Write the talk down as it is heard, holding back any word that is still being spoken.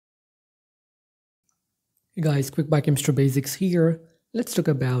Hey guys, quick biochemistry basics here. Let's talk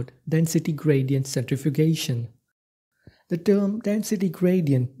about density gradient centrifugation. The term density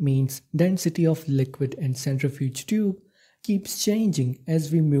gradient means density of liquid in centrifuge tube keeps changing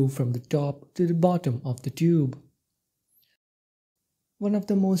as we move from the top to the bottom of the tube. One of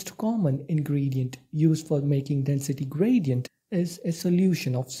the most common ingredient used for making density gradient is a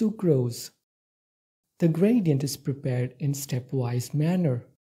solution of sucrose. The gradient is prepared in stepwise manner.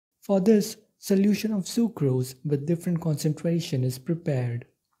 For this, solution of sucrose with different concentration is prepared.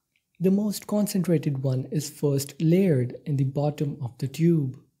 The most concentrated one is first layered in the bottom of the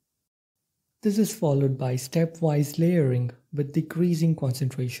tube. This is followed by stepwise layering with decreasing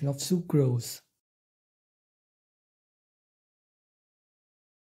concentration of sucrose.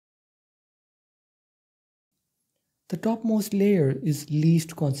 The topmost layer is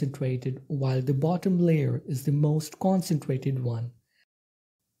least concentrated while the bottom layer is the most concentrated one.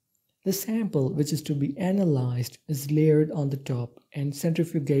 The sample which is to be analyzed is layered on the top and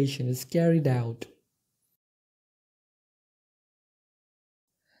centrifugation is carried out.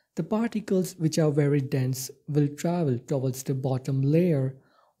 The particles which are very dense will travel towards the bottom layer,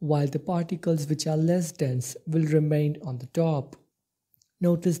 while the particles which are less dense will remain on the top.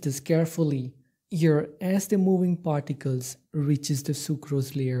 Notice this carefully. Here, as the moving particles reaches the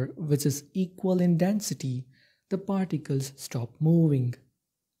sucrose layer which is equal in density, the particles stop moving.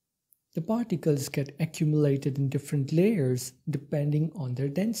 The particles get accumulated in different layers depending on their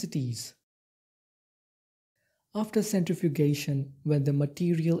densities. After centrifugation, when the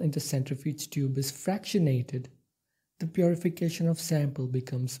material in the centrifuge tube is fractionated, the purification of sample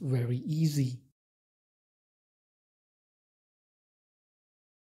becomes very easy.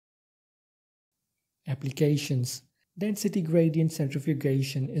 Applications. Density gradient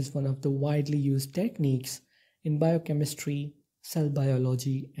centrifugation is one of the widely used techniques in biochemistry, cell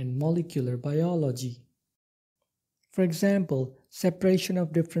biology, and molecular biology. For example, separation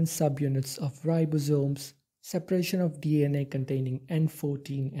of different subunits of ribosomes, separation of DNA containing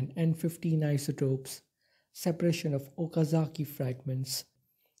N14 and N15 isotopes, separation of Okazaki fragments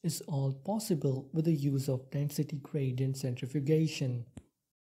is all possible with the use of density gradient centrifugation.